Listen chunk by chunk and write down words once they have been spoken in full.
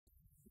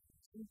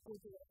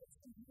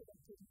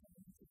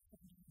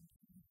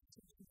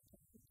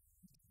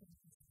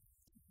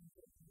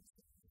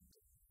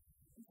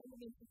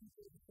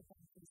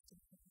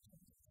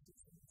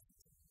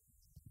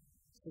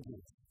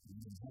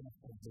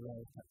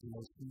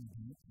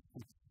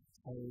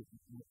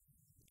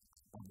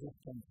This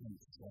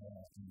conference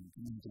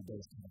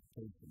community-based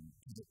education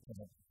to get to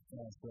the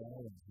first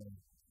row of the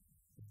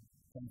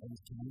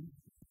conference team.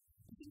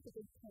 I think the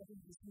big problem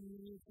is we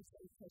need this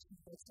education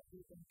based on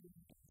the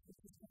community and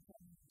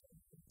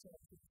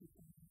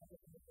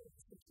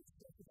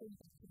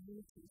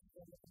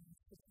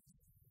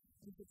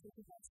if you're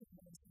talking about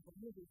sometimes the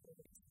vulnerable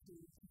products to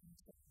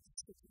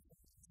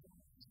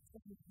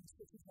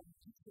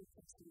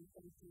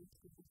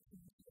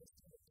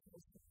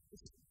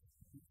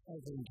I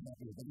think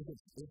exactly, but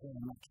if they're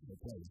a much better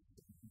place,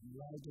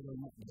 why do they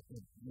not get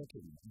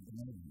looking at the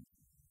moment?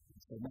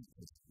 So not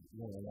just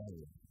roll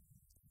away.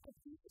 I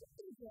think that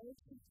the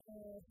majority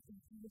of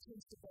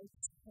intelligence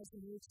debates has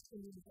moved to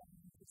the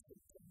environmental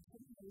sector. And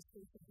probably those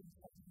people have been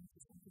talking to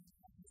something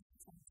like this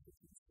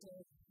scientific. So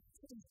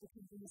things that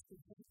can be used to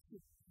help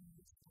people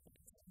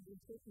and the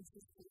importance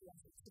is to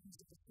realize that things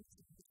that are fixed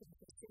in the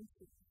 21st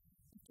century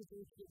to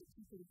do with the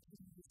people who can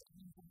use the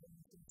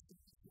environmental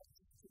sector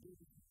to do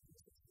with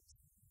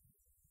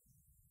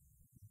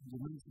the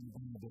reason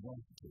being the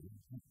diversity,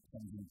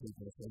 something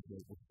people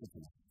associate with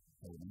cities,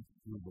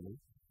 globally.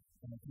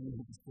 Can you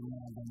explain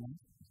more on that?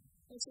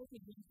 I certainly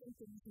do think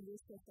that we can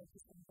use that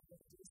focus on the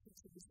research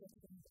of the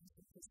sector and the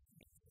focus on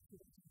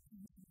the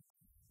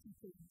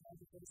people in the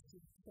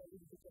diversity, so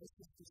in the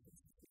diversity of business.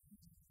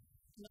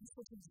 And I'm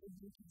talking to the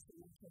meetings that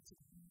I'm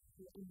talking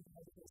in the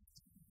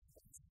diversity.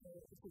 So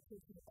if we're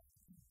talking about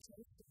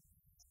education,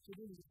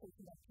 we're really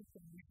talking about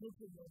people in the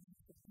global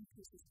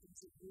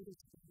ecosystems in order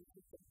to be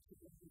able to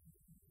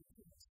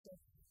so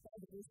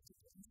biodiversity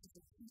is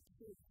a key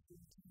tool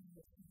in terms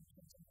of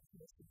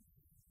education.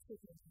 I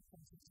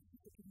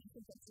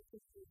think that's a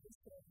good thing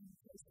in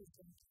places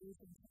like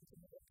Durban South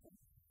Africa.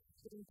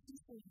 But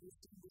increasingly, this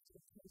is the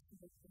education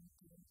that's been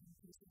done in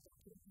places like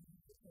Durban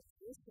South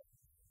Africa.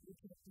 We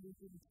can move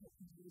into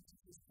technology to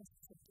discuss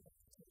the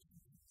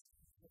education.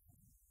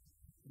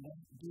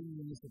 Do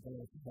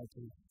municipality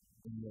budgets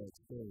in your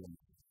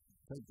experience?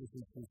 Take this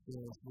as a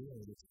serious way,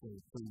 or it's still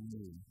pretty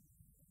new?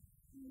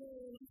 No,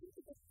 I think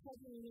that that's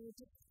probably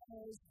just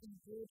as in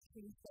broad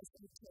things like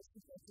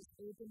education versus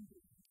urban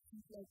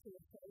local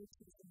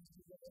authorities and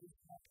the ways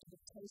of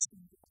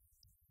adaptation.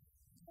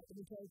 The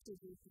majority of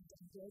the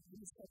done globally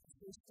has got the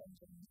first fund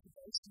on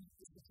incubation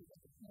activity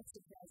that is not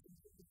surprising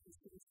to the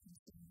citizens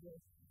in the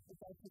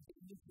bulk of the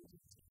industry.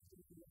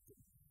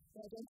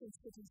 But I don't think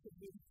cities would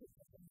really pick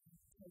up on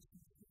education.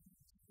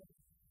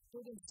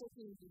 Durban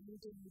certainly the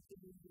leading with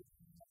the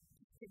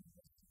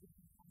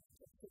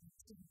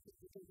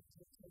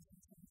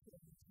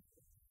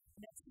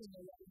that's been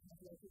a lot of the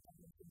local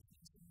government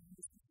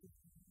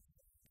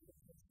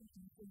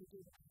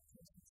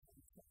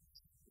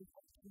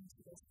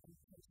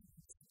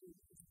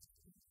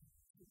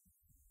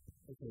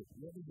Okay,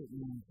 what does it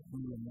mean to be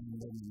a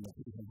learning that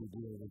people who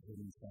deal with it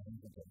in South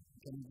Africa?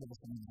 Can you give us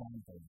some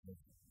examples of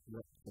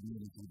what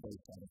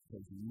community-based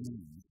adaptation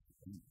means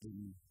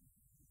in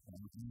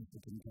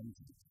African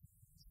countries?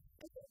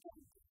 I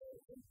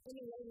think in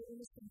a way, in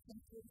this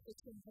country,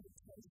 it's been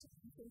adaptation.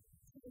 I think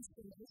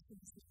installation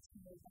is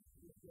more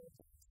likely to be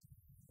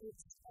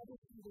it's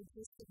obviously the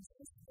existing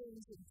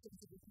systems in terms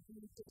of the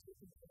community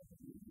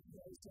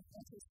ways to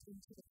access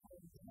into the kind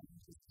of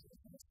languages to the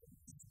person.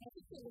 I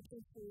think they're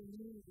looking for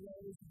new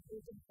ways of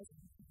urban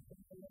presence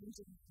and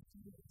arranging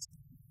communities.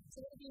 So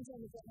that means on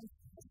the ground,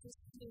 there's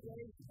new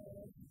ways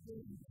of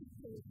bringing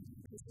people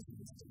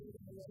positions to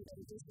in a way that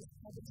reduces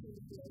poverty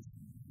and growth,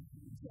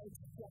 creates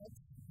jobs,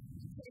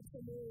 takes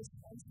a more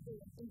responsible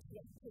and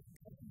interactive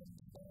government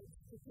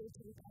prepared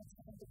to look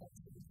outside of that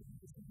sort of thing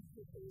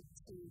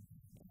to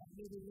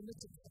really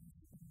limited things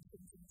in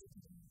terms of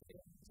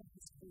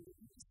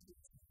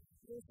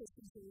we also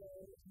think a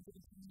role in the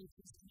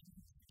communities and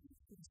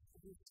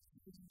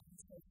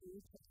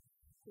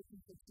taking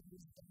pictures of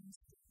these things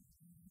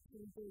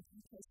in both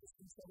cases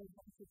and so on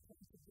to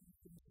participate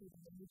in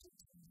the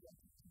images and the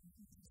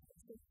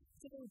so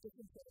it's a very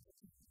different way of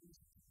thinking.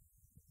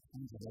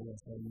 Things that are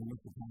so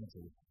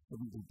municipality,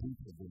 wouldn't be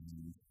people doing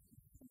these?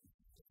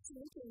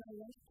 Absolutely, I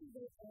like to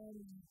go on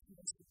and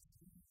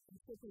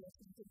people are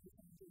thinking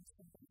about doing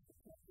something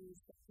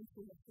is that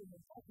people have been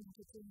involved in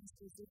things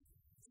with it.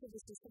 So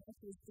this is what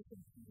is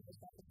different people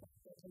about the fact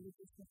that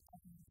religious and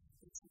government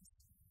institutions.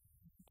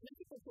 And I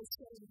think what we're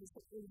showing is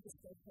that all of the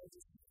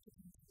stakeholders have to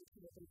come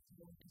together to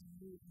want to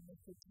move and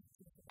make good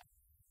decisions about it.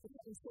 But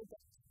having said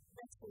that,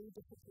 that's very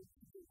difficult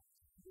to do.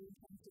 We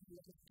encounter the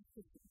other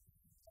decisions.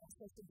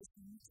 Also for this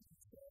meeting,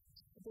 so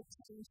a big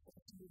change for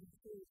us moving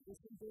forward is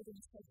in building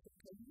a type of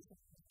cohesion,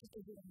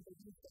 particularly on the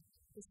youth that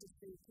this is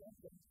very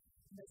problem.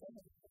 And as I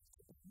have talked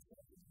about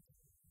myself,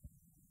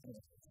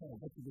 so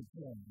that's a good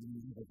point. We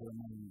need to go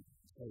on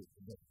state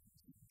that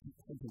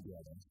come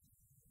together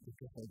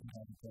because they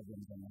have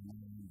problems on their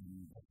mind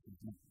and that's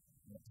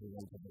not the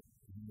way to do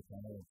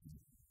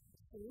it.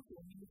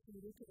 we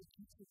look at a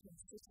country and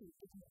city,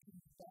 given that the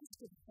vast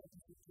of the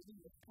presence of doing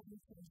it coming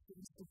from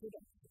things for good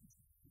actions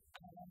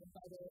by the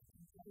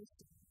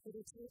population. But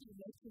it's really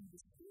making the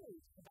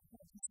story about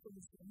how these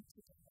things link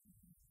together.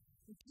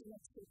 We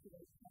cannot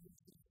separate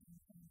poverty from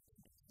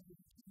we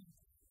cannot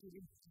do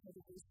it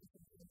together with the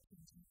population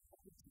and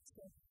poverty.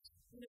 So,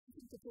 I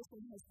think the person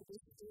has the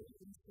best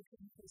experience to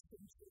come to the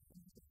country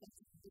and the fact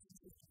that the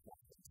business is the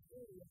fact that it's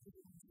really a big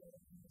idea.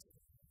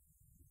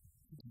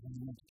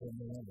 Government can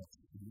allow us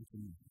to look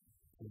in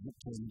the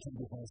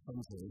 25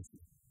 countries